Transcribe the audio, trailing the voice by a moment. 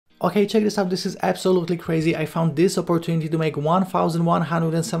Okay, check this out. This is absolutely crazy. I found this opportunity to make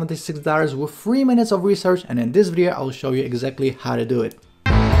 $1,176 with 3 minutes of research, and in this video I'll show you exactly how to do it.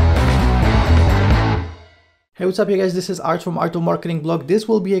 Hey, what's up you guys, this is Art from Art of Marketing blog. This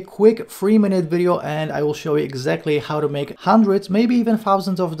will be a quick 3-minute video and I will show you exactly how to make hundreds, maybe even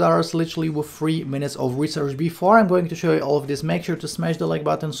thousands of dollars literally with 3 minutes of research. Before I'm going to show you all of this, make sure to smash the like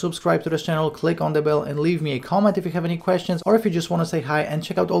button, subscribe to this channel, click on the bell and leave me a comment if you have any questions or if you just want to say hi, and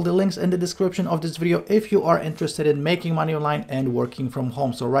check out all the links in the description of this video if you are interested in making money online and working from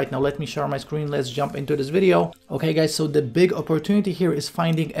home. So right now let me share my screen, let's jump into this video. Okay guys, so the big opportunity here is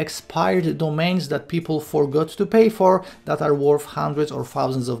finding expired domains that people forgot to pay for that are worth hundreds or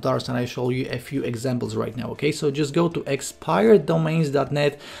thousands of dollars, and I show you a few examples right now. Okay, so just go to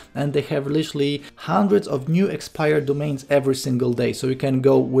expireddomains.net and they have literally hundreds of new expired domains every single day. So you can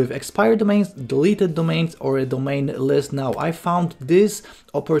go with expired domains, deleted domains, or a domain list. Now I found this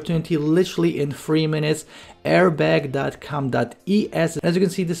opportunity literally in 3 minutes. Airbag.com.es. As you can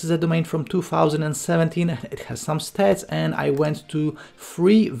see, this is a domain from 2017. It has some stats, and I went to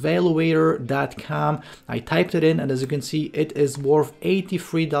freevaluator.com. I typed it in, and as you can see, it is worth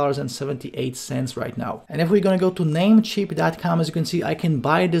 $83.78 right now. And if we're gonna go to namecheap.com, as you can see, I can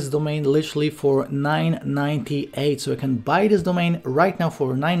buy this domain literally for $9.98. So I can buy this domain right now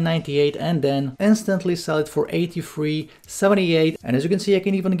for $9.98 and then instantly sell it for $83.78. And as you can see, I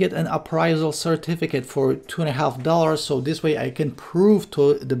can even get an appraisal certificate for $2.50. So this way I can prove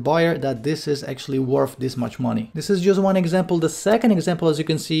to the buyer that this is actually worth this much money. This is just one example. The second example, as you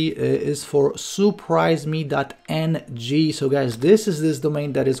can see, is for surpriseme.ng. So guys, this is this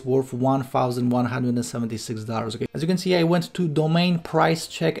domain that is worth $1,176. Okay, as you can see, I went to domain price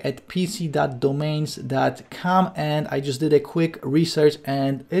check at pc.domains.com and I just did a quick research,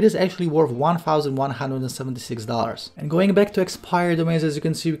 and it is actually worth $1,176. And going back to expired domains, as you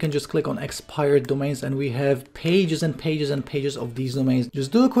can see, we can just click on expired domains and we have pages and pages and pages of these domains.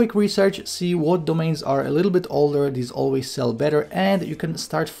 Just do a quick research, see what domains are a little bit older, these always sell better, and you can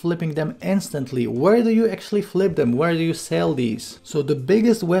start flipping them instantly. Where do you actually flip them? Where do you sell these? So the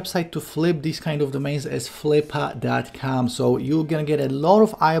biggest website to flip these kind of domains is flippa.com. So you're gonna get a lot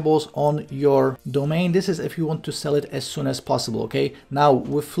of eyeballs on your domain. This is if you want to sell it as soon as possible. Okay, now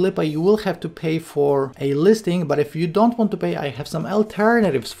with Flippa you will have to pay for a listing, but if you don't want to pay, I have some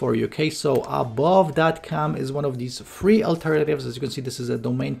alternatives for you. Okay, so above.com is one of these free alternatives. As you can see, this is a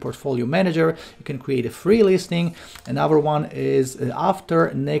domain portfolio manager. You can create a free listing. Another one is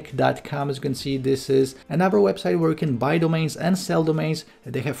afternick.com. As you can see, this is another website where you can buy domains and sell domains.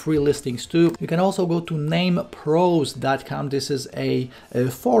 They have free listings too. You can also go to namepros.com. This is a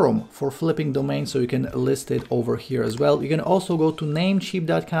forum for flipping domains, so you can list it over here as well. You can also go to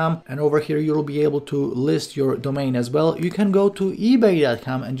namecheap.com, and over here you'll be able to list your domain as well. You can go to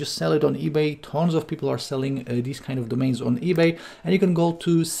ebay.com and just sell it on eBay. Tons of people are selling these kind of domains on eBay, and you can go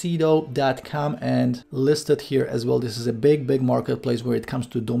to sedo.com and list it here as well. This is a big marketplace where it comes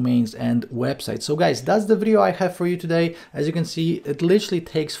to domains and websites. So guys, that's the video I have for you today. As you can see, it literally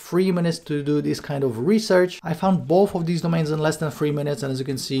takes 3 minutes to do this kind of research. I found both of these domains in less than 3 minutes, and as you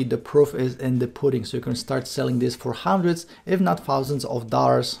can see, the proof is in the pudding. So you can start selling this for hundreds, if not thousands of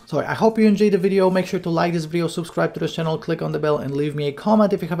dollars. So I hope you enjoyed the video. Make sure to like this video, subscribe to this channel, click on the bell and leave me a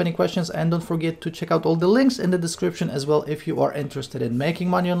comment if you have any questions, and don't forget to check out all the links in the description as well if you are interested in making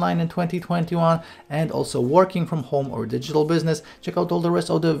money online in 2021 and also working from home or digital business. Check out all the rest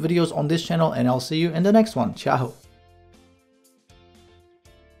of the videos on this channel, and I'll see you in the next one. Ciao.